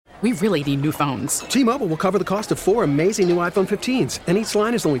We really need new phones. T-Mobile will cover the cost of 4 amazing new iPhone 15s, and each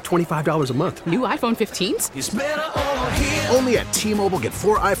line is only $25 a month. New iPhone 15s? It's better over here. Only at T-Mobile, get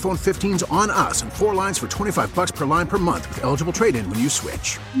 4 iPhone 15s on us and 4 lines for $25 per line per month with eligible trade-in when you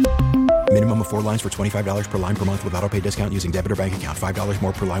switch. Minimum of 4 lines for $25 per line per month with autopay discount using debit or bank account. $5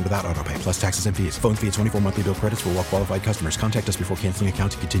 more per line without autopay, plus taxes and fees. Phone fee at 24 monthly bill credits for well-qualified customers. Contact us before canceling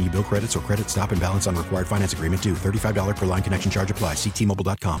account to continue bill credits or credit stop and balance on required finance agreement due. $35 per line connection charge applies. See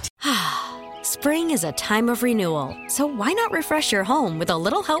T-Mobile.com. Spring is a time of renewal, so why not refresh your home with a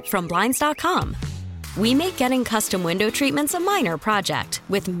little help from Blinds.com? We make getting custom window treatments a minor project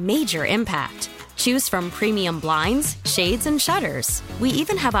with major impact. Choose from premium blinds, shades, and shutters. We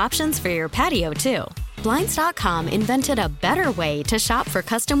even have options for your patio, too. Blinds.com invented a better way to shop for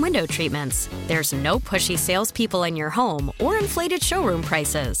custom window treatments. There's no pushy salespeople in your home or inflated showroom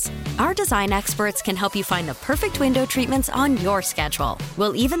prices. Our design experts can help you find the perfect window treatments on your schedule.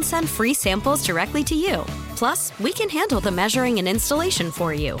 We'll even send free samples directly to you. Plus, we can handle the measuring and installation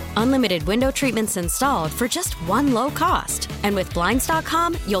for you. Unlimited window treatments installed for just one low cost. And with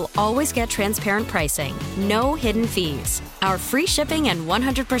Blinds.com, you'll always get transparent pricing. No hidden fees. Our free shipping and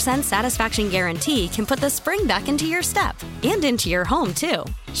 100% satisfaction guarantee can put the spring back into your step and into your home, too.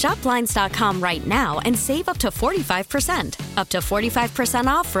 Shop Blinds.com right now and save up to 45%. Up to 45%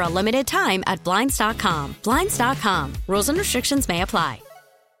 off for a limited time at Blinds.com. Blinds.com. Rules and restrictions may apply.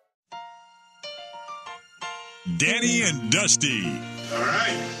 Danny and Dusty. All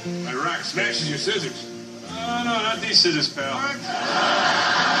right. My rock smashes your scissors. Oh, no, not these scissors, pal.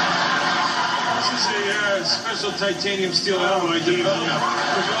 This is a special titanium steel alloy developed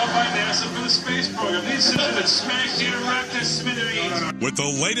by NASA for the space program. These scissors that smash your rock to smithereens. With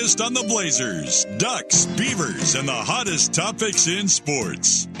the latest on the Blazers, Ducks, Beavers, and the hottest topics in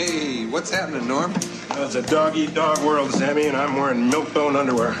sports. Hey, what's happening, Norm? It's a dog-eat-dog world, Sammy, and I'm wearing milk-bone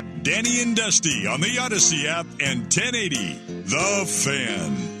underwear. Danny and Dusty on the Odyssey app and 1080 The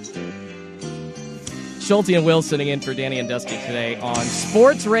Fan. Schulte and Will sitting in for Danny and Dusty today on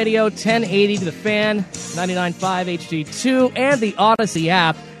Sports Radio 1080 to The Fan, 99.5 HD2, and the Odyssey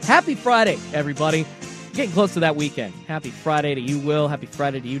app. Happy Friday, everybody. Getting close to that weekend. Happy Friday to you, Will. Happy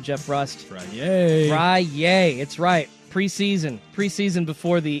Friday to you, Jeff Rust. Friday. It's right. Preseason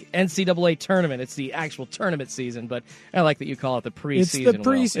before the NCAA tournament. It's the actual tournament season, but I like that you call it the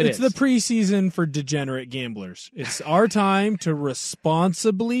preseason. It's the preseason for degenerate gamblers. It's our time to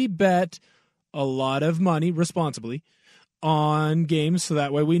responsibly bet a lot of money, responsibly, on games, so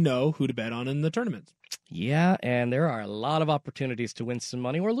that way we know who to bet on in the tournaments. Yeah, and there are a lot of opportunities to win some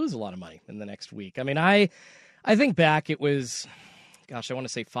money or lose a lot of money in the next week. I mean, I think back, it was, I want to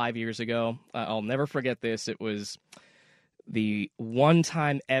say 5 years ago. I'll never forget this. It was the one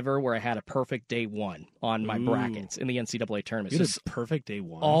time ever where I had a perfect day one on my brackets in the NCAA tournament. You had a perfect day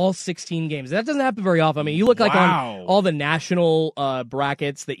one? All 16 games. That doesn't happen very often. I mean, you look like on all the national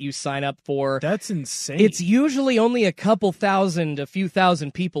brackets that you sign up for. That's insane. It's usually only a few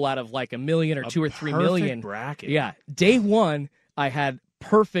thousand people out of like a million or 2 or 3 million. Bracket. Yeah. Day one, I had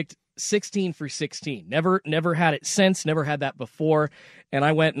perfect 16 for 16. Never had it since, never had that before. And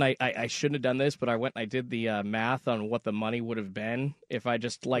I went and I shouldn't have done this, but I went and I did the math on what the money would have been if I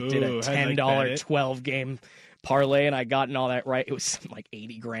just did a $10 12 game parlay and I gotten all that right. It was like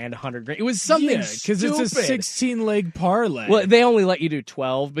 80 grand, 100 grand. It was something because it's a 16 leg parlay. Well, they only let you do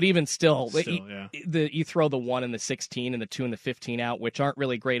 12, but even still yeah. You throw the 1 and the 16 and the 2 and the 15 out, which aren't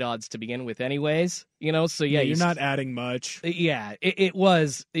really great odds to begin with anyways, so yeah. You're not adding much. Yeah, it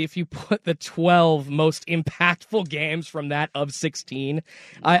was, if you put the 12 most impactful games from that of 16,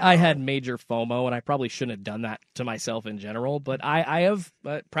 I had major FOMO, and I probably shouldn't have done that to myself in general, but I have,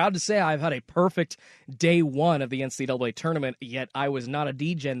 proud to say, I've had a perfect day one of the NCAA tournament, yet I was not a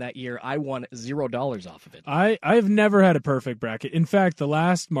D-Gen that year. I won $0 off of it. I've never had a perfect bracket. In fact, the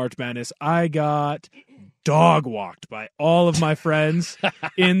last March Madness, I got dog walked by all of my friends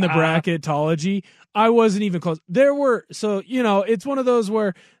in the bracketology. I wasn't even close. It's one of those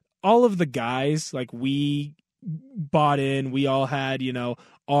where all of the guys, like, we bought in, we all had,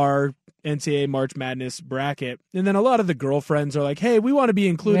 our NCAA March Madness bracket, and then a lot of the girlfriends are like, hey, we want to be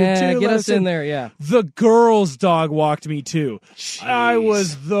included too. Get us in there, yeah. The girls dog walked me too. Jeez. I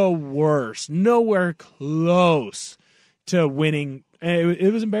was the worst. Nowhere close to winning.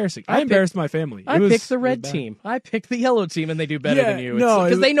 It was embarrassing. I embarrassed my family. I picked the red team. I picked the yellow team, and they do better than you.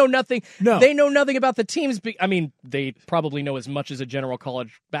 Because they know nothing. No. They know nothing about the teams. I mean, they probably know as much as a general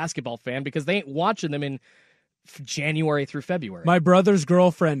college basketball fan because they ain't watching them in January through February. My brother's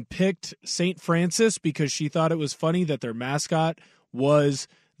girlfriend picked St. Francis because she thought it was funny that their mascot was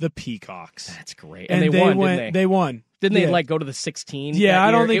the Peacocks. That's great. And they won, didn't they? They won. Didn't they like go to the 16? Yeah,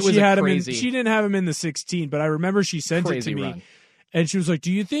 I don't think it was she had crazy, him in. She didn't have him in the 16, but I remember she sent it to me. run. And she was like,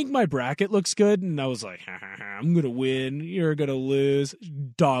 "Do you think my bracket looks good?" And I was like, "I'm gonna win. You're gonna lose."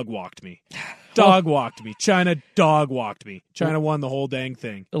 Dog walked me. Dog walked me. China dog walked me. China won the whole dang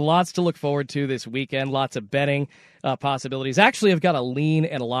thing. Lots to look forward to this weekend. Lots of betting possibilities. Actually, I've got a lean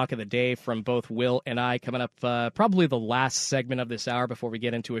and a lock of the day from both Will and I coming up probably the last segment of this hour before we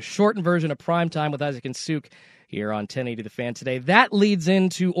get into a shortened version of Primetime with Isaac and Suk here on 1080 The Fan today. That leads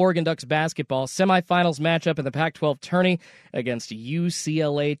into Oregon Ducks basketball semifinals matchup in the Pac-12 tourney against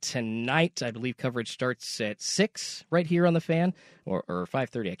UCLA tonight. I believe coverage starts at 6 right here on The Fan, or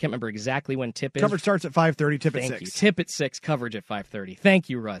 5:30. I can't remember exactly when tip is. Coverage starts at 5:30, tip at 6. Thank you. Tip at 6, coverage at 5:30. Thank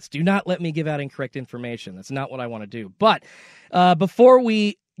you, Russ. Do not let me give out incorrect information. That's not what I want to do. But before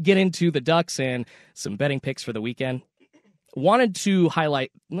we get into the Ducks and some betting picks for the weekend, wanted to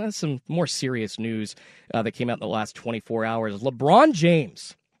highlight some more serious news that came out in the last 24 hours. LeBron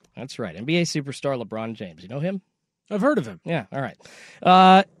James. That's right. NBA superstar LeBron James. You know him? I've heard of him. Yeah, all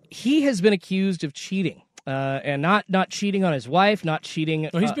right. He has been accused of cheating. And not cheating on his wife, not cheating.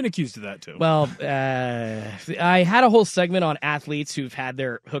 Well, he's been accused of that too. Well, I had a whole segment on athletes who've had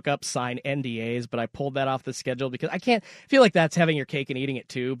their hookups sign NDAs, but I pulled that off the schedule because I can't feel like that's having your cake and eating it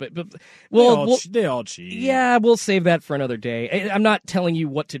too. But they all cheat. Yeah, we'll save that for another day. I'm not telling you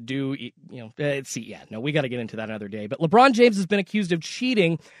what to do. We got to get into that another day. But LeBron James has been accused of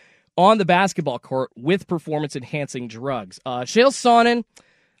cheating on the basketball court with performance-enhancing drugs. Shale Sonnen,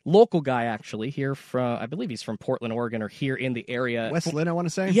 local guy actually here from, I believe he's from Portland, Oregon, or here in the area. West Lynn, I want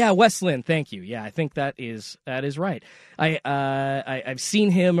to say. Yeah, West Lynn. Thank you. Yeah, I think that is right. I've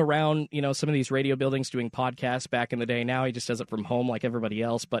seen him around, some of these radio buildings doing podcasts back in the day. Now he just does it from home like everybody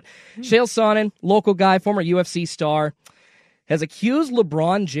else. But Shale Sonnen, local guy, former UFC star, has accused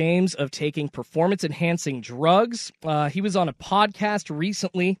LeBron James of taking performance-enhancing drugs. He was on a podcast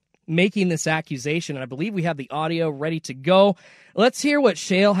recently making this accusation, and I believe we have the audio ready to go. Let's hear what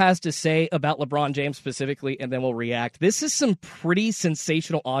Shale has to say about LeBron James specifically, and then we'll react. This is some pretty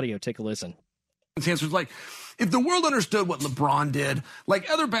sensational audio. Take a listen. The answer is if the world understood what LeBron did,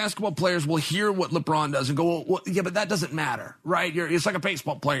 other basketball players will hear what LeBron does and go, well, yeah, but that doesn't matter, right? It's like a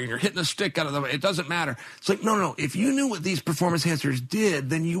baseball player. You're hitting a stick out of the way. It doesn't matter. It's no. If you knew what these performance enhancers did,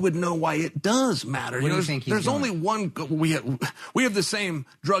 then you would know why it does matter. What do you think he's there's doing? only one. We have the same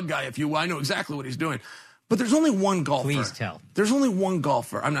drug guy, if you will. I know exactly what he's doing. But there's only one golfer. Please tell. There's only one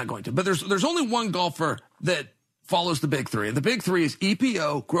golfer. I'm not going to. But there's only one golfer that follows the big three. And the big three is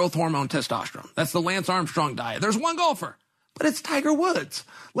EPO, growth hormone, testosterone. That's the Lance Armstrong diet. There's one golfer, but it's Tiger Woods.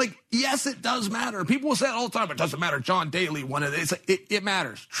 Yes, it does matter. People will say it all the time. It doesn't matter. John Daly won it. It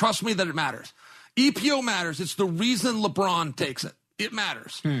matters. Trust me that it matters. EPO matters. It's the reason LeBron takes it. It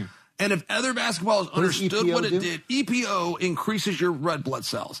matters. And if other basketballers understood what it did, EPO increases your red blood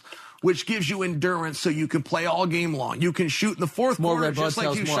cells, which gives you endurance so you can play all game long. You can shoot in the fourth quarter just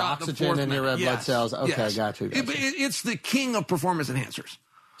like you shot in the fourth minute. More red blood cells, more oxygen in your red blood cells. Okay, got you. It's the king of performance enhancers.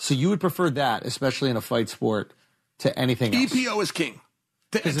 So you would prefer that, especially in a fight sport, to anything else? EPO is king.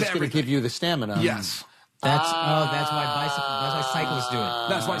 Because it's going to give you the stamina. Yes. That's why cyclists do it.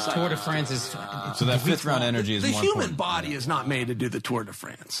 That's why cyclists. Tour de France is so that fifth round energy is the more human important. body is not made to do the Tour de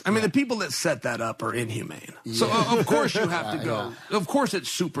France. I mean, the people that set that up are inhumane. So of course you have to go. Yeah. Of course it's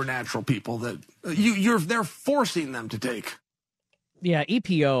supernatural people that they're forcing them to take. Yeah,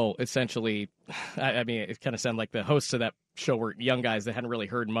 EPO essentially. I mean, it kind of sounded like the hosts of that show were young guys that hadn't really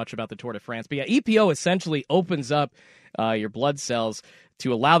heard much about the Tour de France. But yeah, EPO essentially opens up your blood cells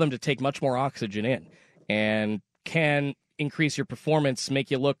to allow them to take much more oxygen in, and can increase your performance,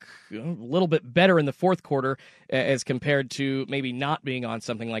 make you look a little bit better in the fourth quarter as compared to maybe not being on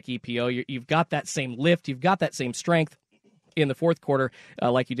something like EPO. You've got that same lift, you've got that same strength in the fourth quarter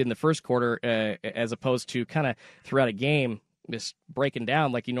like you did in the first quarter, as opposed to kind of throughout a game just breaking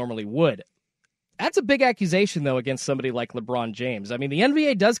down like you normally would. That's a big accusation, though, against somebody like LeBron James. I mean, the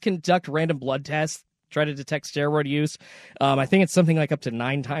NBA does conduct random blood tests, try to detect steroid use. I think it's something like up to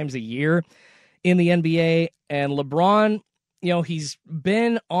 9 times a year in the NBA. And LeBron, he's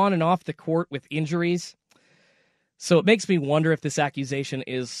been on and off the court with injuries. So it makes me wonder if this accusation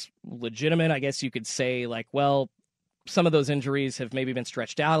is legitimate. I guess you could say, some of those injuries have maybe been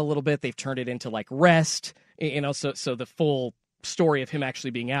stretched out a little bit. They've turned it into rest, so the full story of him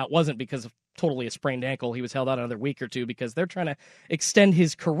actually being out wasn't because of totally a sprained ankle. He was held out another week or two because they're trying to extend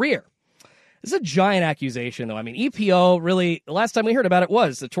his career. This is a giant accusation, though. I mean, EPO, really, the last time we heard about it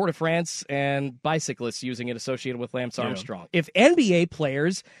was the Tour de France and bicyclists using it associated with Lance Armstrong. Yeah. If NBA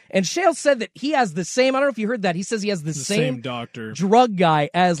players, and Shale said that he has the same, I don't know if you heard that, he says he has the same doctor, drug guy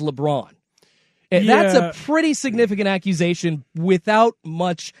as LeBron. And that's a pretty significant accusation without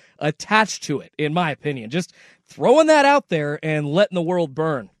much attached to it, in my opinion. Just throwing that out there and letting the world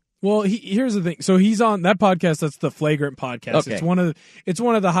burn. Well, here's the thing. So he's on that podcast. That's the Flagrant podcast. Okay. It's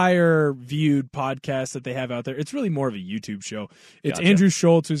one of the higher viewed podcasts that they have out there. It's really more of a YouTube show. It's Gotcha. Andrew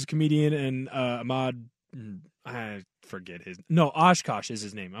Schultz, who's a comedian, and Ahmad. I forget Oshkosh is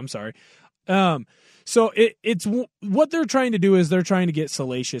his name. I'm sorry. So it's what they're trying to do is they're trying to get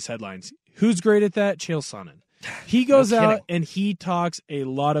salacious headlines. Who's great at that? Chael Sonnen. He goes out and he talks a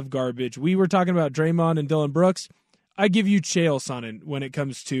lot of garbage. We were talking about Draymond and Dylan Brooks. I give you Chael Sonnen when it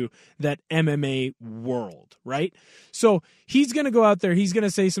comes to that MMA world, right? So he's going to go out there, he's going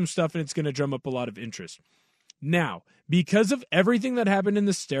to say some stuff, and it's going to drum up a lot of interest. Now, because of everything that happened in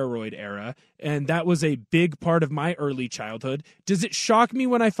the steroid era, and that was a big part of my early childhood, does it shock me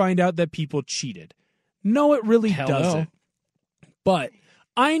when I find out that people cheated? No, it really doesn't. No. But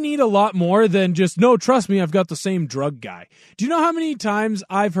I need a lot more than just, no, trust me, I've got the same drug guy. Do you know how many times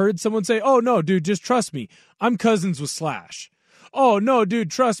I've heard someone say, oh, no, dude, just trust me, I'm cousins with Slash. Oh, no,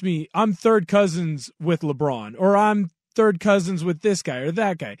 dude, trust me, I'm third cousins with LeBron, or I'm third cousins with this guy or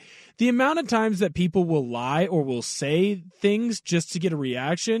that guy. The amount of times that people will lie or will say things just to get a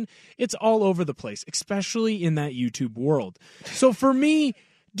reaction, it's all over the place, especially in that YouTube world. So for me,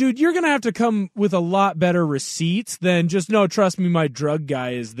 dude, you're going to have to come with a lot better receipts than just, no, trust me, my drug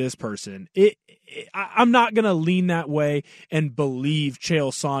guy is this person. I'm not going to lean that way and believe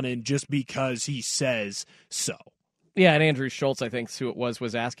Chael Sonnen just because he says so. Yeah, and Andrew Schultz, I think who it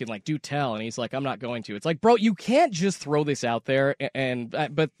was asking, like, do tell, and he's like, I'm not going to. It's like, bro, you can't just throw this out there,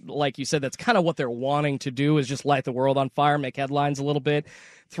 but like you said, that's kind of what they're wanting to do, is just light the world on fire, make headlines a little bit,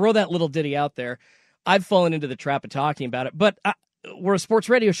 throw that little ditty out there. I've fallen into the trap of talking about it, but we're a sports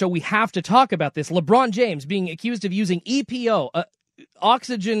radio show. We have to talk about this. LeBron James being accused of using EPO,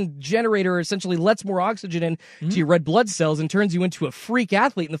 oxygen generator, essentially lets more oxygen into your red blood cells and turns you into a freak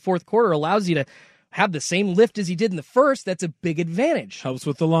athlete in the fourth quarter, allows you to have the same lift as he did in the first. That's a big advantage. Helps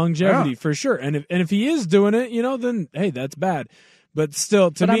with the longevity, for sure. And if he is doing it, then, hey, that's bad. But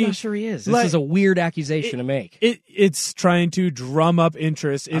still, to me, I'm not sure he is. This is a weird accusation to make. It's trying to drum up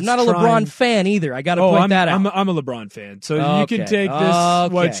interest. I'm not a LeBron fan either. I got to point that out. I'm a LeBron fan, so you can take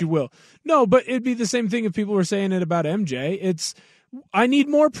this what you will. No, but it'd be the same thing if people were saying it about MJ. I need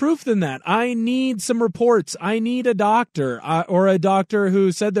more proof than that. I need some reports. I need a doctor or a doctor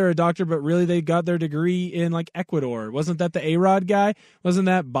who said they're a doctor, but really they got their degree in like Ecuador. Wasn't that the A-Rod guy? Wasn't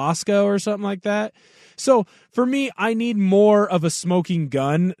that Bosco or something like that? So for me, I need more of a smoking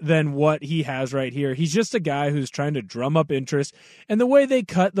gun than what he has right here. He's just a guy who's trying to drum up interest. And the way they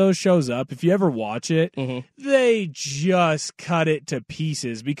cut those shows up, if you ever watch it, they just cut it to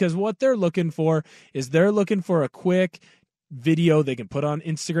pieces, because what they're looking for is they're looking for a quick video they can put on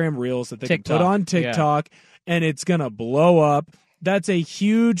Instagram Reels that they can put on TikTok, and it's going to blow up. That's a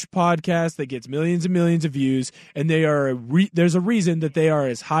huge podcast that gets millions and millions of views, and they are there's a reason that they are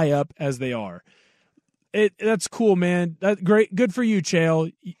as high up as they are. That's cool, man. That's great. Good for you,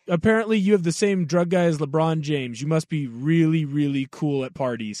 Chael. Apparently you have the same drug guy as LeBron James. You must be really, really cool at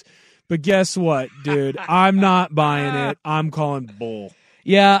parties. But guess what, dude? I'm not buying it. I'm calling bull.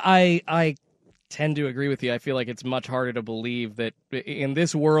 Yeah, I tend to agree with you. I feel like it's much harder to believe that in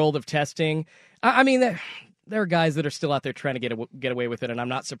this world of testing, I mean, there are guys that are still out there trying to get away with it, and I'm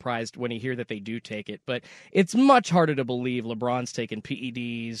not surprised when you hear that they do take it, but it's much harder to believe LeBron's taking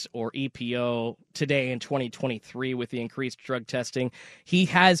PEDs or EPO today in 2023 with the increased drug testing. He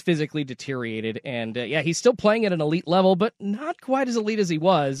has physically deteriorated, and he's still playing at an elite level, but not quite as elite as he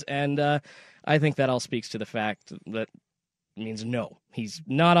was, and I think that all speaks to the fact that means no, he's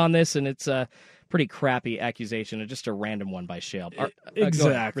not on this, and it's a pretty crappy accusation, and just a random one by Chael.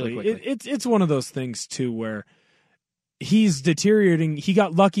 Exactly. Really it's one of those things too where he's deteriorating. He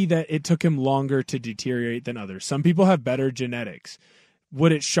got lucky that it took him longer to deteriorate than others. Some people have better genetics.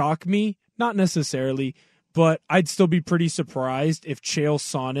 Would it shock me? Not necessarily, but I'd still be pretty surprised if Chael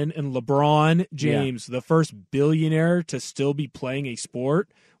Sonnen and LeBron James, the first billionaire to still be playing a sport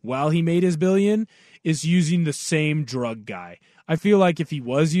while he made his billion, is using the same drug guy. I feel like if he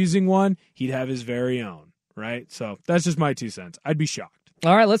was using one, he'd have his very own, right? So that's just my 2 cents. I'd be shocked.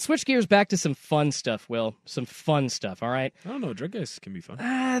 All right, let's switch gears back to some fun stuff, Will. Some fun stuff, all right? I don't know. Drug guys can be fun.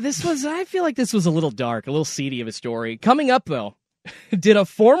 I feel like this was a little dark, a little seedy of a story. Coming up, though, did a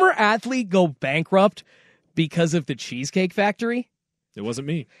former athlete go bankrupt because of the Cheesecake Factory? It wasn't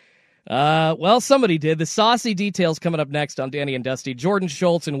me. Well, somebody did. The saucy details coming up next on Danny and Dusty. Jordan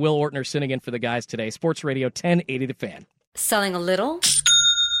Schultz and Will Ortner sitting in for the guys today. Sports Radio 1080 The Fan. Selling a little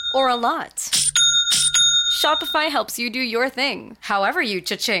or a lot? Shopify helps you do your thing, however you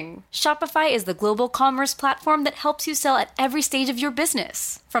cha-ching. Shopify is the global commerce platform that helps you sell at every stage of your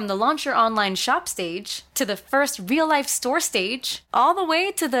business. From the launch your online shop stage, to the first real-life store stage, all the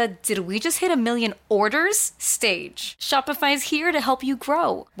way to the did we just hit 1 million orders stage. Shopify's here to help you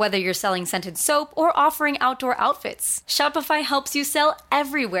grow. Whether you're selling scented soap or offering outdoor outfits, Shopify helps you sell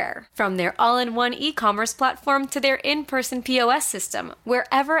everywhere. From their all-in-one e-commerce platform to their in-person POS system,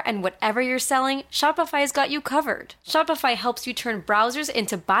 wherever and whatever you're selling, Shopify's got you covered. Shopify helps you turn browsers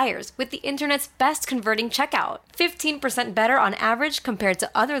into buyers with the internet's best converting checkout. 15% better on average compared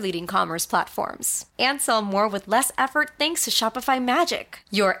to other leading commerce platforms. And sell more with less effort thanks to Shopify Magic,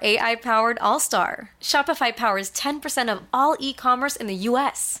 your AI-powered all-star. Shopify powers 10% of all e-commerce in the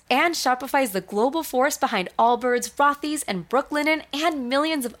U.S. And Shopify is the global force behind Allbirds, Rothy's, and Brooklinen, and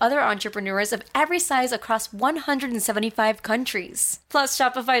millions of other entrepreneurs of every size across 175 countries. Plus,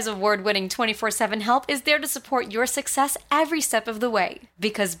 Shopify's award-winning 24/7 help is there to support your success every step of the way.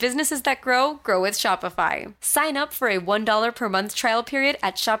 Because businesses that grow with Shopify. Sign up for a $1 per month trial period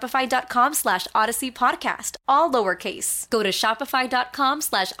at shopify.com/Odyssey Podcast, all lowercase. Go to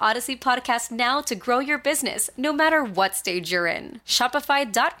shopify.com/Odyssey Podcast now to grow your business, no matter what stage you're in.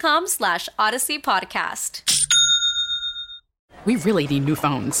 Shopify.com/Odyssey Podcast. We really need new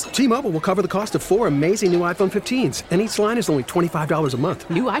phones. T-Mobile will cover the cost of 4 amazing new iPhone 15s, and each line is only $25 a month.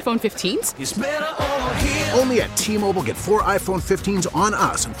 New iPhone 15s? It's better over here. Only at T-Mobile, get 4 iPhone 15s on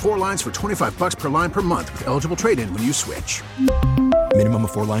us and 4 lines for $25 per line per month with eligible trade-in when you switch. Minimum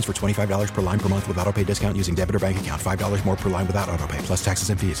of 4 lines for $25 per line per month with autopay discount using debit or bank account. $5 more per line without autopay, plus taxes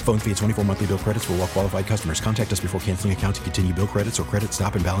and fees. Phone fee at 24 monthly bill credits for well-qualified customers. Contact us before canceling account to continue bill credits or credit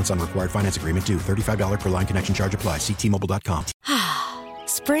stop and balance on required finance agreement due. $35 per line connection charge applies. See T-Mobile.com.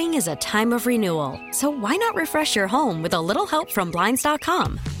 Spring is a time of renewal, so why not refresh your home with a little help from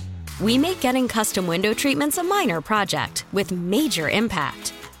Blinds.com? We make getting custom window treatments a minor project with major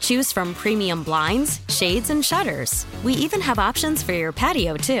impact. Choose from premium blinds, shades, and shutters. We even have options for your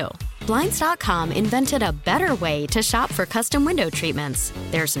patio, too. Blinds.com invented a better way to shop for custom window treatments.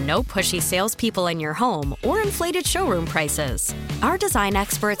 There's no pushy salespeople in your home or inflated showroom prices. Our design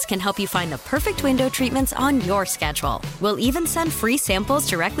experts can help you find the perfect window treatments on your schedule. We'll even send free samples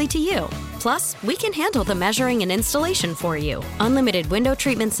directly to you. Plus, we can handle the measuring and installation for you. Unlimited window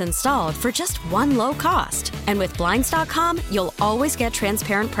treatments installed for just one low cost. And with Blinds.com, you'll always get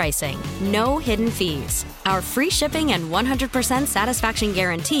transparent pricing. No hidden fees. Our free shipping and 100% satisfaction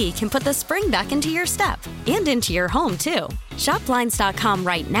guarantee can put the spring back into your step and into your home, too. Shop Blinds.com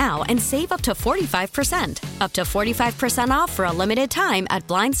right now and save up to 45%. Up to 45% off for a limited time at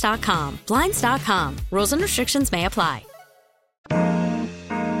Blinds.com. Blinds.com. Rules and restrictions may apply.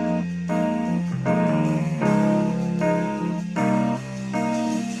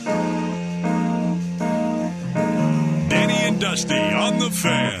 Danny and Dusty on the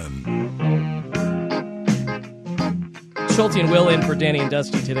Fan. Schulte and Will in for Danny and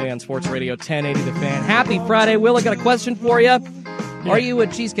Dusty today on Sports Radio 1080 The Fan. Happy Friday. Will, I got a question for you. Are you a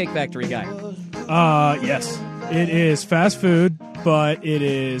Cheesecake Factory guy? Yes. It is fast food, but it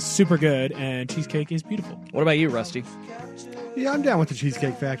is super good, and cheesecake is beautiful. What about you, Rusty? Yeah, I'm down with the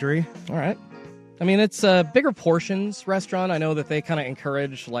Cheesecake Factory. All right. I mean, it's a bigger portions restaurant. I know that they kind of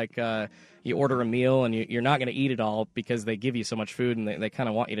encourage, like, you order a meal and you're not going to eat it all because they give you so much food and they kind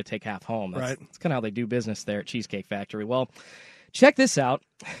of want you to take half home. That's kind of how they do business there at Cheesecake Factory. Well, check this out.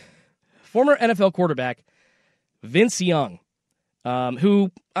 Former NFL quarterback Vince Young,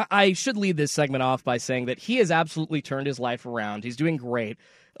 who I should lead this segment off by saying that he has absolutely turned his life around. He's doing great.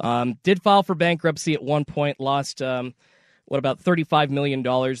 Did file for bankruptcy at one point, lost about $35 million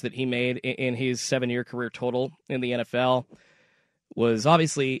that he made in his 7-year career total in the NFL. Was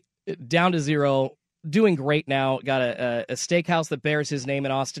obviously down to zero, doing great now. Got a steakhouse that bears his name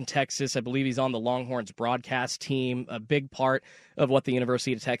in Austin, Texas. I believe he's on the Longhorns broadcast team, a big part of what the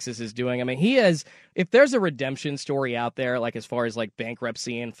University of Texas is doing. I mean, he is, if there's a redemption story out there, like as far as like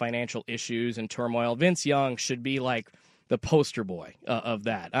bankruptcy and financial issues and turmoil, Vince Young should be like the poster boy of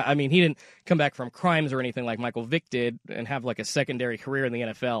that. I mean, he didn't come back from crimes or anything like Michael Vick did and have like a secondary career in the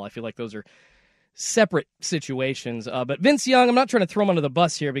NFL. I feel like those are separate situations. But Vince Young, I'm not trying to throw him under the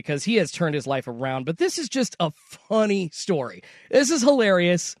bus here because he has turned his life around, but this is just a funny story. This is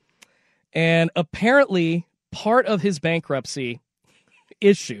hilarious. And apparently part of his bankruptcy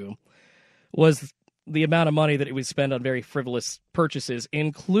issue was the amount of money that he would spend on very frivolous purchases,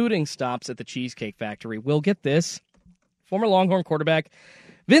 including stops at the Cheesecake Factory. We'll get this. Former Longhorn quarterback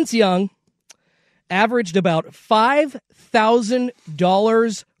Vince Young averaged about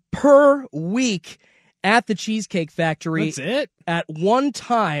 $5,000 per week at the Cheesecake Factory. That's it? At one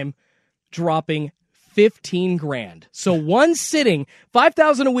time, dropping 15 grand. So one sitting,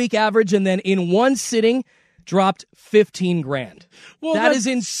 5,000 a week average, and then in one sitting, dropped 15 grand. Well, that is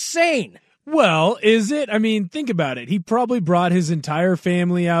insane. Well, is it? I mean, think about it. He probably brought his entire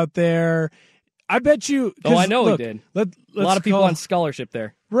family out there. I bet you. Oh, I know he did. A lot of people on scholarship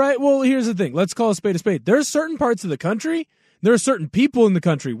there. Right. Well, here's the thing. Let's call a spade a spade. There's certain parts of the country, there are certain people in the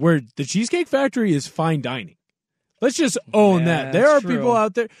country where the Cheesecake Factory is fine dining. Let's just own that. There are people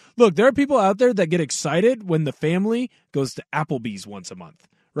out there. Look, there are people out there that get excited when the family goes to Applebee's once a month.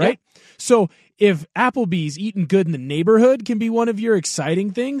 Right? Yep. So if Applebee's eating good in the neighborhood can be one of your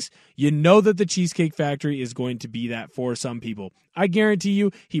exciting things, you know that the Cheesecake Factory is going to be that for some people. I guarantee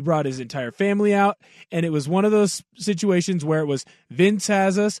you he brought his entire family out, and it was one of those situations where it was Vince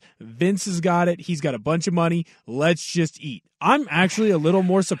has us, Vince has got it, he's got a bunch of money, let's just eat. I'm actually a little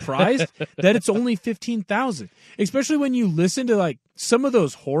more surprised that it's only $15,000, especially when you listen to like some of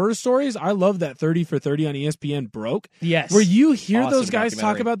those horror stories. I love that 30 for 30 on ESPN broke. Yes. Where you hear those guys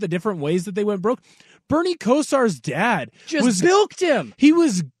talk about the different ways that they went broke. Bernie Kosar's dad just bilked him. He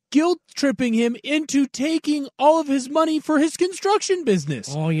was guilt-tripping him into taking all of his money for his construction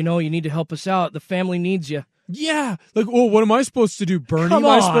business. Oh, you need to help us out. The family needs you. Yeah. Like, oh, what am I supposed to do, Bernie? Come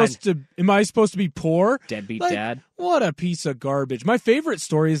on. Am I supposed to be poor? Deadbeat like, dad. What a piece of garbage. My favorite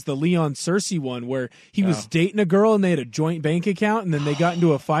story is the Leon Searcy one where he was dating a girl and they had a joint bank account and then they got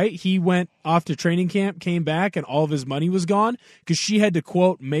into a fight. He went off to training camp, came back, and all of his money was gone because she had to,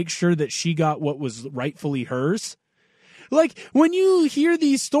 quote, make sure that she got what was rightfully hers. Like, when you hear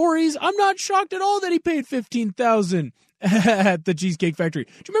these stories, I'm not shocked at all that he paid $15,000 at the Cheesecake Factory.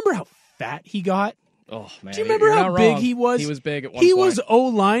 Do you remember how fat he got? Oh, man. Do you remember how big he was? He was big at one point. He was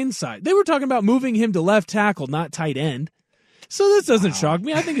O-line side. They were talking about moving him to left tackle, not tight end. So this doesn't shock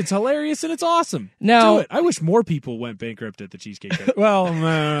me. I think it's hilarious and it's awesome. Now, do it. I wish more people went bankrupt at the Cheesecake Factory. Well,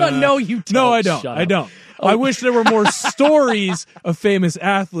 no, you don't. No, I don't. I don't. Oh. I wish there were more stories of famous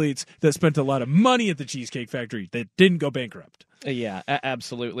athletes that spent a lot of money at the Cheesecake Factory that didn't go bankrupt. Yeah,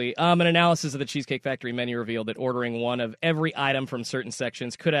 absolutely. An analysis of the Cheesecake Factory menu revealed that ordering one of every item from certain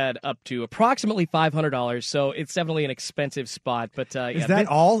sections could add up to approximately $500. So it's definitely an expensive spot. But is that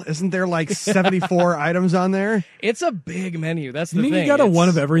all? Isn't there like 74 items on there? It's a big menu. That's the thing. You got a one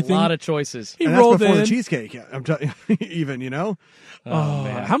of everything. A lot of choices. He and rolled that's before in. the cheesecake. I'm telling you, even man.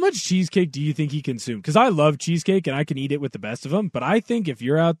 How much cheesecake do you think he consumed? Because I love cheesecake and I can eat it with the best of them. But I think if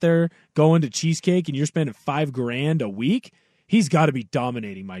you're out there going to cheesecake and you're spending $5,000 a week, he's got to be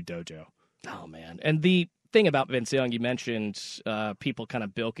dominating my dojo. Oh, man. And the thing about Vince Young, you mentioned people kind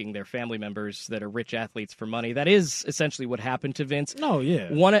of bilking their family members that are rich athletes for money. That is essentially what happened to Vince. Oh, yeah.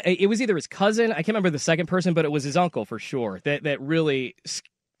 It was either his cousin, I can't remember the second person, but it was his uncle for sure, that really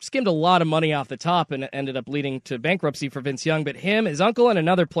skimmed a lot of money off the top and ended up leading to bankruptcy for Vince Young. But him, his uncle, and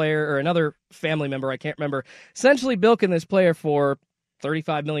another player or another family member, I can't remember, essentially bilking this player for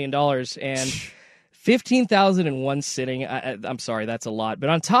 $35 million and $15,000 in one sitting. I'm sorry, that's a lot.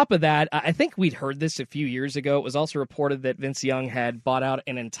 But on top of that, I think we'd heard this a few years ago. It was also reported that Vince Young had bought out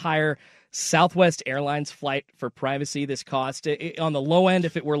an entire Southwest Airlines flight for privacy. This cost on the low end,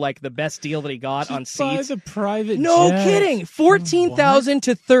 if it were like the best deal that he got on seats. Buy the private no jet. kidding, $14,000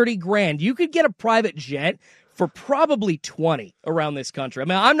 to $30,000. You could get a private jet for probably 20 around this country. I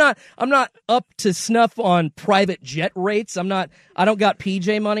mean, I'm not up to snuff on private jet rates. I don't got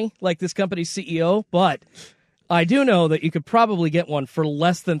PJ money like this company's CEO, but I do know that you could probably get one for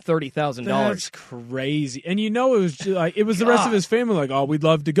less than $30,000. That's crazy. And it was just like the rest of his family like, "Oh, we'd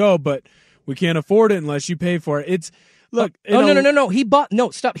love to go, but we can't afford it unless you pay for it." It's look. No. He bought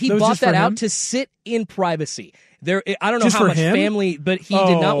that out him? to sit in privacy. I don't know Just how for much him? family, but he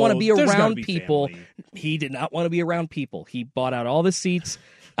did not want to be there's gotta around be people. family. He did not want to be around people. He bought out all the seats.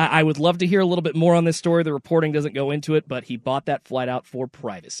 I would love to hear a little bit more on this story. The reporting doesn't go into it, but he bought that flight out for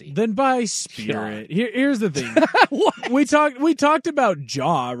privacy. Then by spirit. Here's the thing. we talked about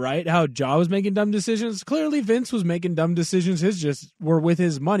Jaw, right? How Jaw was making dumb decisions. Clearly Vince was making dumb decisions. His just were with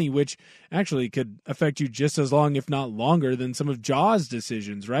his money, which actually could affect you just as long, if not longer, than some of Jaw's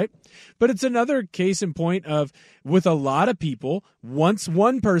decisions, right? But it's another case in point of, with a lot of people, once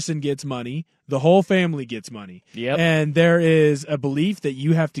one person gets money, the whole family gets money. Yep. And there is a belief that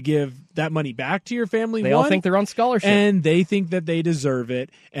you have to give that money back to your family. They all think they're on scholarship. And they think that they deserve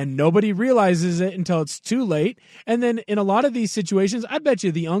it. And nobody realizes it until it's too late. And then in a lot of these situations, I bet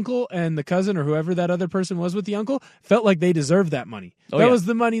you the uncle and the cousin or whoever that other person was with the uncle felt like they deserved that money. That was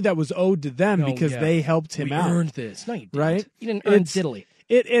the money that was owed to them because they helped him out. We earned this. No, you didn't. Right? You didn't earn diddly.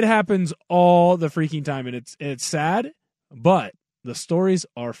 It happens all the freaking time, and it's sad, but The stories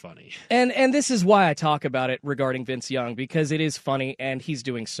are funny. And this is why I talk about it regarding Vince Young, because it is funny and he's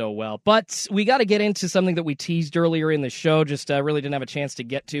doing so well. But we got to get into something that we teased earlier in the show, just really didn't have a chance to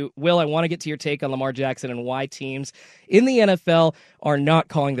get to. Will, I want to get to your take on Lamar Jackson and why teams in the NFL are not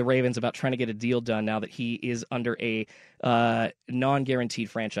calling the Ravens about trying to get a deal done now that he is under a non-guaranteed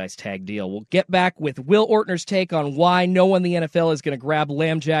franchise tag deal. We'll get back with Will Ortner's take on why no one in the NFL is going to grab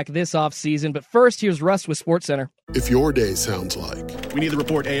Lambjack this offseason. But first, here's Russ with SportsCenter. If your day sounds like, we need the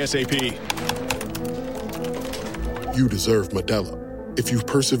report ASAP, you deserve Modelo. If you've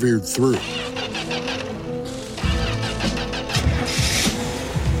persevered through,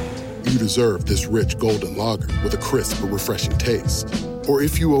 you deserve this rich golden lager with a crisp but refreshing taste. Or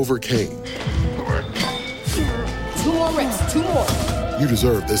if you overcame, 2 more reps, 2 more. You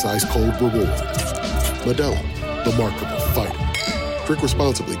deserve this ice-cold reward. Modelo, the Remarkable Fighter. Drink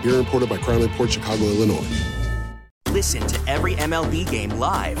responsibly. Beer imported by Crown Imports, Chicago, Illinois. Listen to every MLB game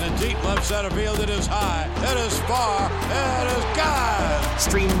live. In the deep left center field, it is high, it is far, it is gone.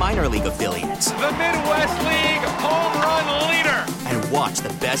 Stream minor league affiliates. The Midwest League home run leader. And watch the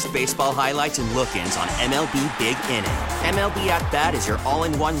best baseball highlights and look-ins on MLB Big Inning. MLB At Bat is your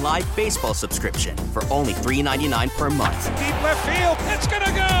all-in-one live baseball subscription for only $3.99 per month. Deep left field, it's gonna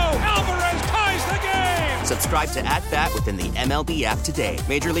go. Alvarez ties the game. Subscribe to At Bat within the MLB app today.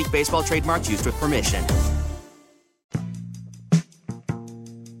 Major League Baseball trademarks used with permission.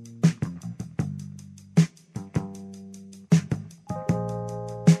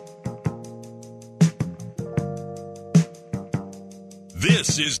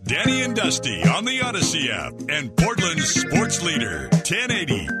 This is Danny and Dusty on the Odyssey app and Portland's sports leader,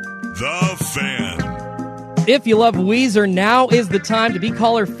 1080, The Fan. If you love Weezer, now is the time to be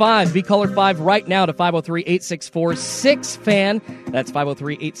caller 5. Be caller 5 right now to 503-864-6FAN. That's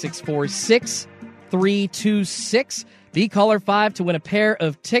 503-864-6326. Be caller 5 to win a pair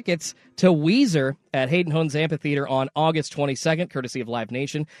of tickets to Weezer at Hayden Hones Amphitheater on August 22nd, courtesy of Live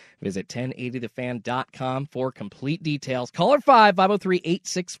Nation. Visit 1080thefan.com for complete details. Caller 5,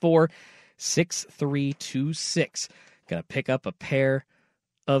 503-864-6326. Gonna pick up a pair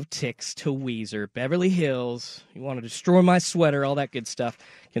of tickets to Weezer. Beverly Hills. You want to destroy my sweater, all that good stuff.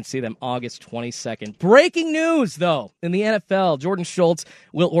 You can see them August 22nd. Breaking news, though, in the NFL. Jordan Schultz,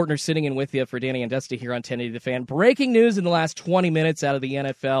 Will Ortner sitting in with you for Danny and Dusty here on 1080 The Fan. Breaking news in the last 20 minutes out of the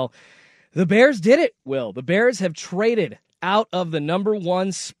NFL. The Bears did it, Will. The Bears have traded out of the number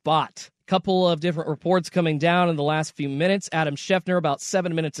 1 spot. Couple of different reports coming down in the last few minutes. Adam Schefter, about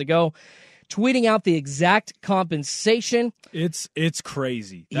 7 minutes ago, tweeting out the exact compensation. It's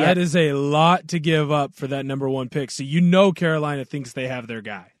crazy. That is a lot to give up for that number 1 pick. So you know Carolina thinks they have their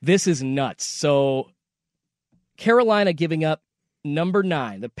guy. This is nuts. So Carolina giving up number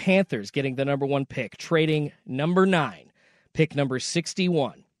 9. The Panthers getting the number 1 pick, trading number 9, pick number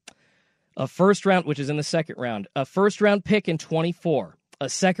 61. A first round, which is in the second round, a first round pick in 24. A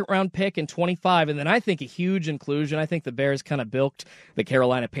second-round pick in 25, and then I think a huge inclusion. I think the Bears kind of bilked the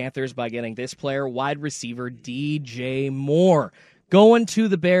Carolina Panthers by getting this player, wide receiver DJ Moore, going to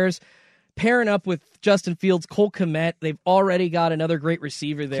the Bears, pairing up with Justin Fields, Cole Kmet. They've already got another great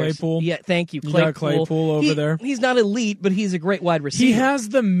receiver there. Claypool. Yeah, thank you, Claypool. You got Claypool over there. He's not elite, but he's a great wide receiver. He has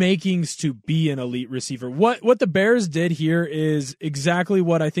the makings to be an elite receiver. What the Bears did here is exactly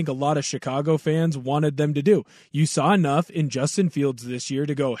what I think a lot of Chicago fans wanted them to do. You saw enough in Justin Fields this year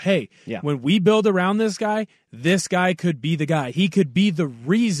to go, hey, when we build around this guy could be the guy. He could be the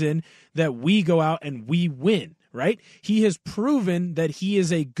reason that we go out and we win. Right? He has proven that he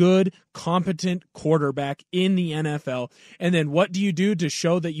is a good, competent quarterback in the NFL. And then what do you do to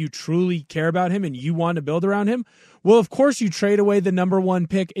show that you truly care about him and you want to build around him? Well, of course, you trade away the number 1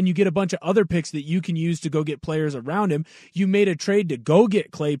 pick and you get a bunch of other picks that you can use to go get players around him. You made a trade to go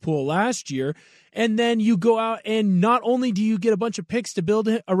get Claypool last year. And then you go out and not only do you get a bunch of picks to build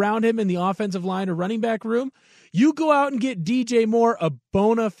around him in the offensive line or running back room, you go out and get DJ Moore, a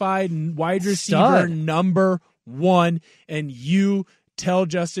bona fide wide receiver number 1, and you tell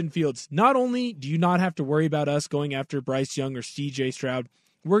Justin Fields, not only do you not have to worry about us going after Bryce Young or CJ Stroud,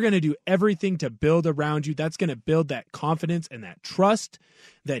 we're going to do everything to build around you. That's going to build that confidence and that trust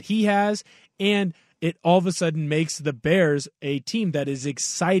that he has, and it all of a sudden makes the Bears a team that is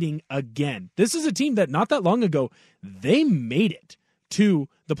exciting again. This is a team that not that long ago, they made it to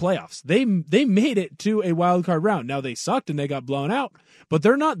the playoffs. They made it to a wild card round. Now they sucked and they got blown out, but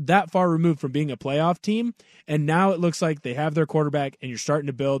they're not that far removed from being a playoff team. And now it looks like they have their quarterback, and you're starting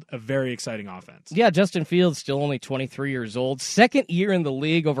to build a very exciting offense. Yeah, Justin Fields still only 23 years old. Second year in the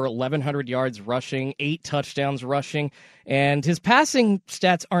league, over 1,100 yards rushing, 8 touchdowns rushing. And his passing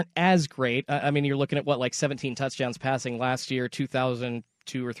stats aren't as great. I mean, you're looking at, 17 touchdowns passing last year,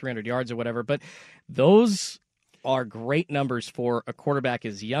 2,002 or 300 yards or whatever. But those are great numbers for a quarterback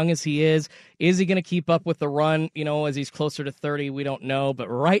as young as he is. Is he going to keep up with the run, as he's closer to 30? We don't know. But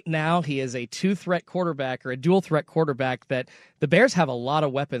right now, he is a two-threat quarterback or a dual-threat quarterback that the Bears have a lot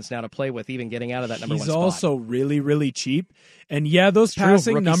of weapons now to play with, even getting out of that number one spot. He's also really, really cheap. And yeah, those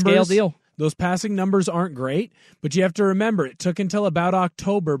passing numbers, scale deal. Those passing numbers aren't great, but you have to remember it took until about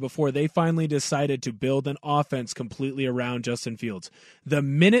October before they finally decided to build an offense completely around Justin Fields. The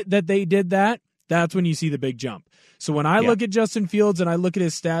minute that they did that, that's when you see the big jump. So when I look at Justin Fields and I look at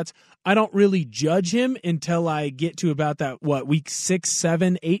his stats, I don't really judge him until I get to about that, week 6,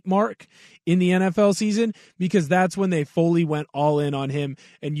 7, 8 mark in the NFL season, because that's when they fully went all in on him,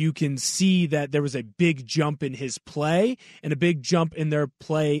 and you can see that there was a big jump in his play and a big jump in their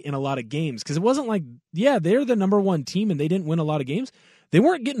play in a lot of games. Because it wasn't like, they're the number one team and they didn't win a lot of games. They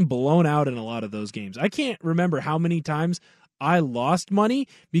weren't getting blown out in a lot of those games. I can't remember how many times I lost money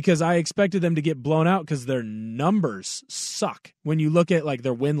because I expected them to get blown out because their numbers suck when you look at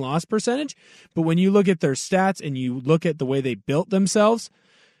their win-loss percentage. But when you look at their stats and you look at the way they built themselves,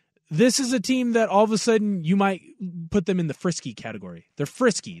 this is a team that all of a sudden you might put them in the frisky category. They're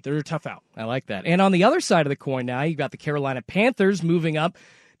frisky. They're a tough out. I like that. And on the other side of the coin now, you've got the Carolina Panthers moving up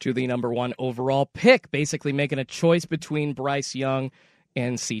to the number 1 overall pick, basically making a choice between Bryce Young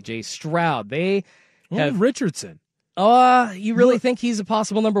and C.J. Stroud. They have Richardson. You really think he's a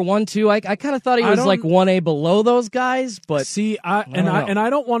possible number 1, too? I kind of thought he was 1A below those guys, but see, I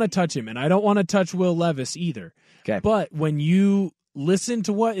don't want to touch him, and I don't want to touch Will Levis either. Okay. But when you listen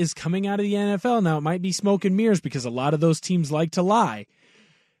to what is coming out of the NFL now, it might be smoke and mirrors because a lot of those teams like to lie.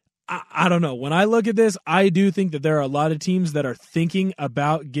 I don't know. When I look at this, I do think that there are a lot of teams that are thinking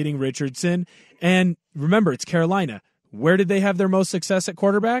about getting Richardson. And remember, it's Carolina. Where did they have their most success at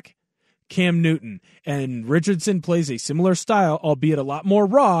quarterback? Cam Newton. And Richardson plays a similar style, albeit a lot more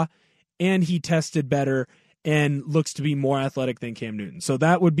raw, and he tested better and looks to be more athletic than Cam Newton. So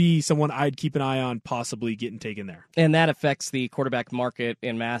that would be someone I'd keep an eye on possibly getting taken there. And that affects the quarterback market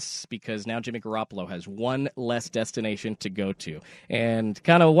en masse because now Jimmy Garoppolo has one less destination to go to. And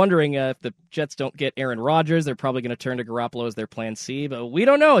kind of wondering if the Jets don't get Aaron Rodgers, they're probably going to turn to Garoppolo as their plan C. But we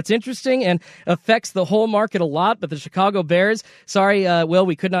don't know. It's interesting and affects the whole market a lot. But the Chicago Bears, sorry, Will,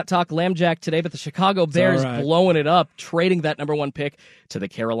 we could not talk Lambjack today, but the Chicago Bears blowing it up, trading that number 1 pick to the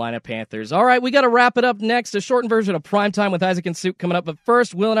Carolina Panthers. All right, we got to wrap it up next. A shortened version of Primetime with Isaac and Suk coming up. But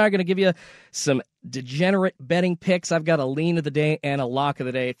first, Will and I are going to give you some degenerate betting picks. I've got a lean of the day and a lock of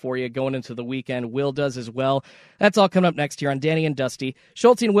the day for you going into the weekend. Will does as well. That's all coming up next here on Danny and Dusty.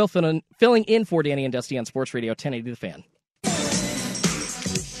 Schulte and Will filling in for Danny and Dusty on Sports Radio 1080 The Fan.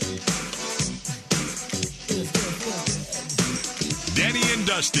 Danny and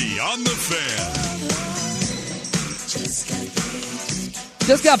Dusty on The Fan.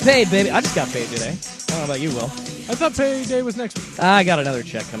 Just got paid, baby. I just got paid today. I don't know about you, Will. I thought payday was next week. I got another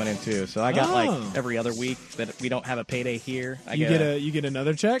check coming in, too. So I got every other week that we don't have a payday here. You get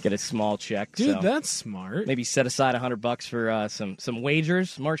another check? Get a small check. Dude, so that's smart. Maybe set aside $100 for some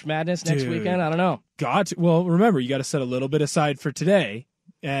wagers, March Madness next weekend. I don't know. Well, remember, you got to set a little bit aside for today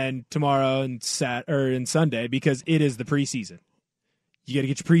and tomorrow and Sunday because it is the preseason. You got to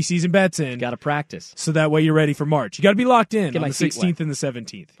get your preseason bets in. Got to practice. So that way you're ready for March. You got to be locked in on the 16th wet. and the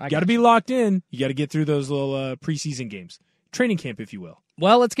 17th. You got to be locked in. You got to get through those little preseason games. Training camp, if you will.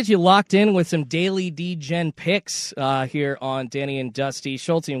 Well, let's get you locked in with some daily D-Gen picks here on Danny and Dusty.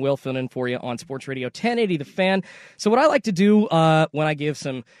 Schulte and Will filling in for you on Sports Radio 1080 The Fan. So what I like to do when I give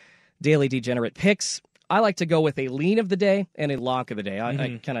some daily degenerate picks, I like to go with a lean of the day and a lock of the day.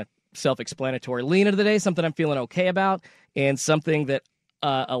 I kind of self-explanatory. Lean of the day, something I'm feeling okay about, and something that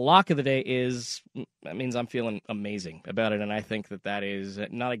a lock of the day that means I'm feeling amazing about it, and I think that is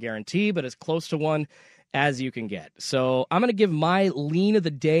not a guarantee, but as close to one as you can get. So I'm going to give my lean of the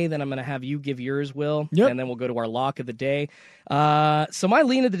day, then I'm going to have you give yours, Will, and then we'll go to our lock of the day. So my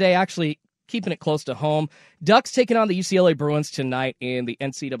lean of the day, actually keeping it close to home, Ducks taking on the UCLA Bruins tonight in the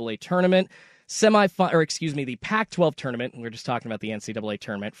NCAA tournament. The Pac-12 tournament. We were just talking about the NCAA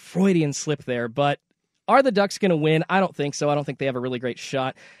tournament. Freudian slip there, but are the Ducks going to win? I don't think so. I don't think they have a really great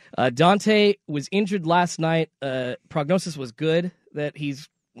shot. Dante was injured last night. Prognosis was good that he's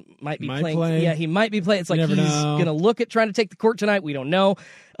might be Might playing. play. Yeah, he might be playing. It's like You he's never know. going to look at trying to take the court tonight. We don't know.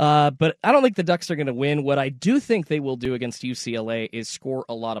 But I don't think the Ducks are going to win. What I do think they will do against UCLA is score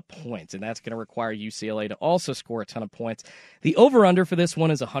a lot of points, and that's going to require UCLA to also score a ton of points. The over-under for this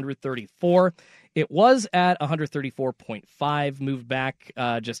one is 134. It was at 134.5, moved back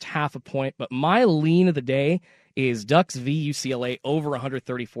just half a point. But my lean of the day is Ducks v UCLA over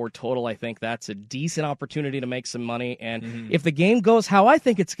 134 total. I think that's a decent opportunity to make some money. And if the game goes how I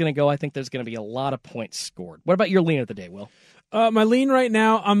think it's going to go, I think there's going to be a lot of points scored. What about your lean of the day, Will? My lean right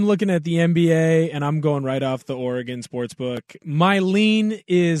now, I'm looking at the NBA, and I'm going right off the Oregon Sportsbook. My lean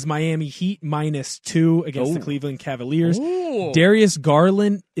is Miami Heat -2 against the Cleveland Cavaliers. Darius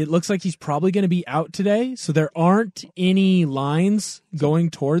Garland, it looks like he's probably going to be out today, so there aren't any lines going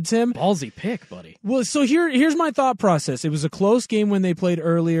towards him. Ballsy pick, buddy. Well, so here's my thought process. It was a close game when they played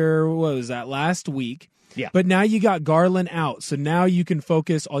earlier, what was that, last week? Yeah. But now you got Garland out, so now you can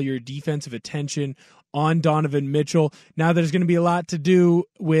focus all your defensive attention on Donovan Mitchell. Now there's going to be a lot to do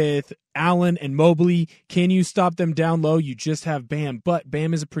with Allen and Mobley. Can you stop them down low? You just have Bam, but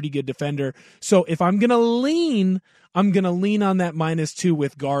Bam is a pretty good defender. So if I'm going to lean, I'm going to lean on that -2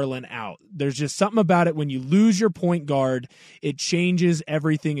 with Garland out. There's just something about it when you lose your point guard, it changes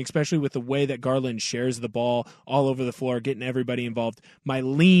everything, especially with the way that Garland shares the ball all over the floor, getting everybody involved. My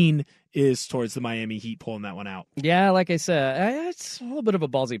lean is towards the Miami Heat pulling that one out. Yeah, like I said, it's a little bit of a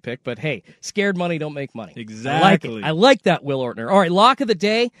ballsy pick, but hey, scared money don't make money. Exactly. I like that, Will Ortner. All right, lock of the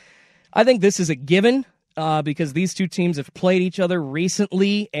day. I think this is a given because these two teams have played each other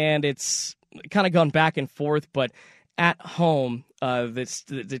recently, and it's kind of gone back and forth, but at home,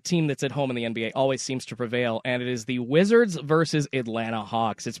 the team that's at home in the NBA always seems to prevail, and it is the Wizards versus Atlanta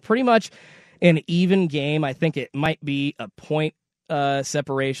Hawks. It's pretty much an even game. I think it might be a point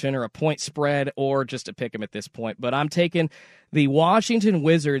separation or a point spread or just a pick 'em at this point. But I'm taking the Washington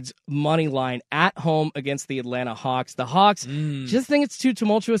Wizards money line at home against the Atlanta Hawks. The Hawks just think it's too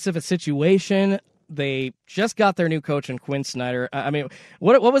tumultuous of a situation. They just got their new coach in Quinn Snyder. I mean,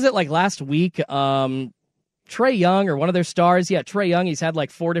 what was it like last week? Trae Young or one of their stars. Yeah, Trae Young. He's had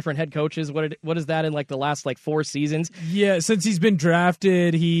like 4 different head coaches. What is that in like the last like 4 seasons? Yeah, since he's been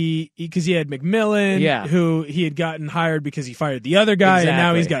drafted, because he had McMillan, who he had gotten hired because he fired the other guy, and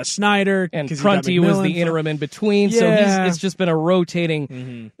now he's got Snyder. And Prunty was the interim in between, so it's just been a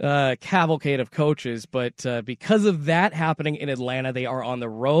rotating cavalcade of coaches. But because of that happening in Atlanta, they are on the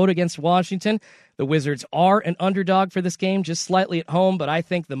road against Washington. The Wizards are an underdog for this game, just slightly at home, but I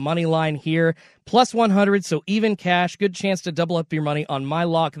think the money line here, plus 100, so even cash, good chance to double up your money on my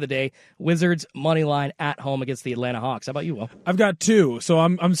lock of the day, Wizards money line at home against the Atlanta Hawks. How about you, Will? I've got 2, so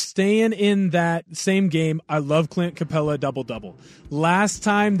I'm staying in that same game. I love Clint Capella double-double. Last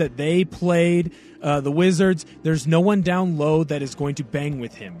time that they played the Wizards, there's no one down low that is going to bang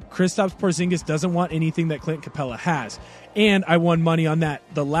with him. Kristaps Porzingis doesn't want anything that Clint Capella has. And I won money on that.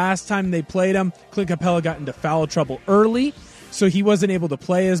 The last time they played him, Clint Capella got into foul trouble early, so he wasn't able to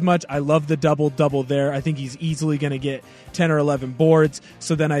play as much. I love the double-double there. I think he's easily going to get 10 or 11 boards,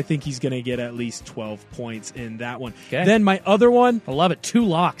 so then I think he's going to get at least 12 points in that one. Okay. Then my other one. I love it. 2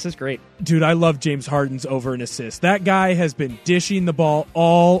 locks. That's great. Dude, I love James Harden's over and assist. That guy has been dishing the ball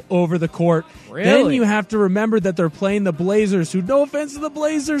all over the court. Really? Then you have to remember that they're playing the Blazers, who, no offense to the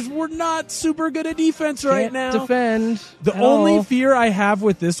Blazers, we're not super good at defense right now. Defend. The only fear I have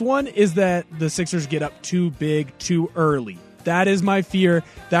with this one is that the Sixers get up too big too early. That is my fear.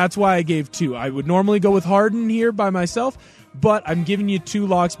 That's why I gave 2. I would normally go with Harden here by myself, but I'm giving you 2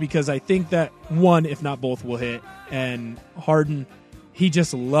 locks because I think that one, if not both, will hit. And Harden, he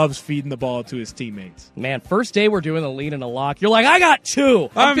just loves feeding the ball to his teammates. Man, first day we're doing the lead and a lock. You're like, I got 2.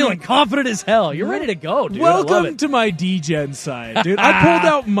 I'm feeling confident as hell. You're ready to go, dude. Welcome to my D-Gen side, dude. I pulled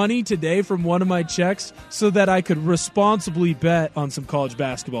out money today from one of my checks so that I could responsibly bet on some college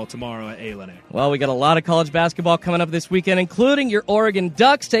basketball tomorrow at A-Lene. Well, we got a lot of college basketball coming up this weekend, including your Oregon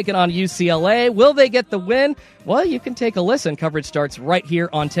Ducks taking on UCLA. Will they get the win? Well, you can take a listen. Coverage starts right here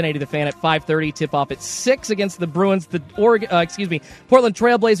on 1080 The Fan at 5:30. Tip-off at 6 against the Bruins. The Portland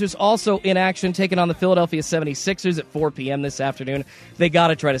Trailblazers also in action, taking on the Philadelphia 76ers at 4 p.m. this afternoon. They got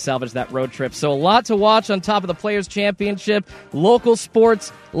to try to salvage that road trip. So a lot to watch on top of the Players' Championship, local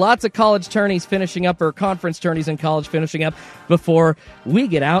sports, lots of college tourneys finishing up, or conference tourneys in college finishing up before we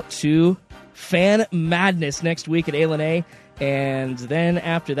get out to Fan Madness next week at A-Lene. And then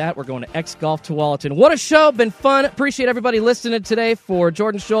after that, we're going to X Golf Tualatin. What a show. Been fun. Appreciate everybody listening today. For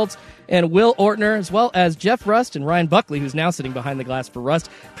Jordan Schultz and Will Ortner, as well as Jeff Rust and Ryan Buckley, who's now sitting behind the glass for Rust.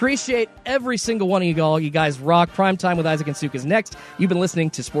 Appreciate every single one of you all. You guys rock. Primetime with Isaac and Suk is next. You've been listening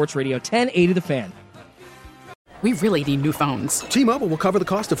to Sports Radio 1080 The Fan. We really need new phones. T-Mobile will cover the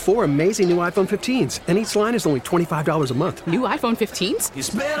cost of 4 amazing new iPhone 15s, and each line is only $25 a month. New iPhone 15s?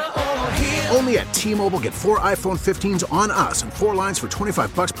 It's better over here. Only at T-Mobile, get 4 iPhone 15s on us and 4 lines for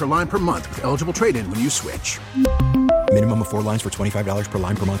 $25 per line per month with eligible trade-in when you switch. Minimum of 4 lines for $25 per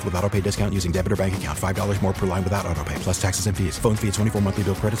line per month with autopay discount using debit or bank account. $5 more per line without autopay, plus taxes and fees. Phone fee at 24 monthly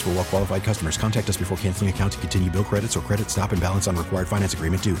bill credits for well-qualified customers. Contact us before canceling account to continue bill credits or credit stop and balance on required finance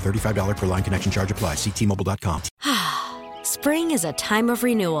agreement due. $35 per line connection charge applies. See T-Mobile.com. Spring is a time of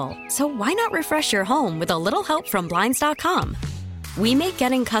renewal, so why not refresh your home with a little help from Blinds.com? We make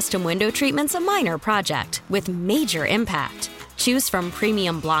getting custom window treatments a minor project with major impact. Choose from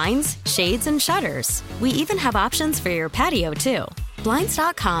premium blinds, shades, and shutters. We even have options for your patio, too.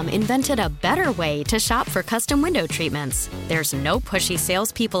 Blinds.com invented a better way to shop for custom window treatments. There's no pushy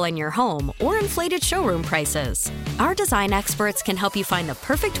salespeople in your home or inflated showroom prices. Our design experts can help you find the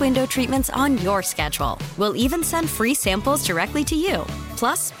perfect window treatments on your schedule. We'll even send free samples directly to you.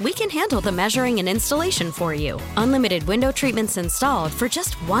 Plus, we can handle the measuring and installation for you. Unlimited window treatments installed for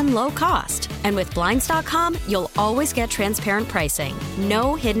just one low cost. And with Blinds.com, you'll always get transparent pricing.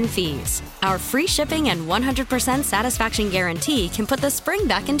 No hidden fees. Our free shipping and 100% satisfaction guarantee can put the spring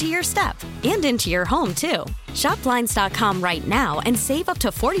back into your step and into your home, too. Shop Blinds.com right now and save up to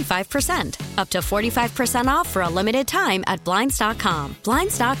 45%. Up to 45% off for a limited time at Blinds.com.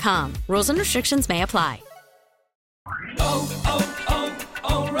 Blinds.com. Rules and restrictions may apply.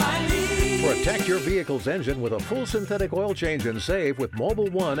 Protect your vehicle's engine with a full synthetic oil change and save with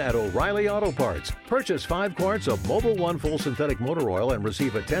Mobil 1 at O'Reilly Auto Parts. Purchase 5 quarts of Mobil 1 full synthetic motor oil and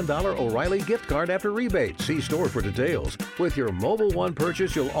receive a $10 O'Reilly gift card after rebate. See store for details. With your Mobil 1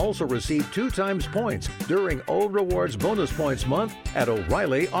 purchase, you'll also receive 2 times points during O Rewards Bonus Points Month at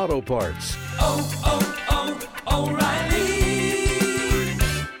O'Reilly Auto Parts. O'Reilly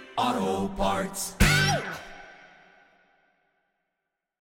Auto Parts.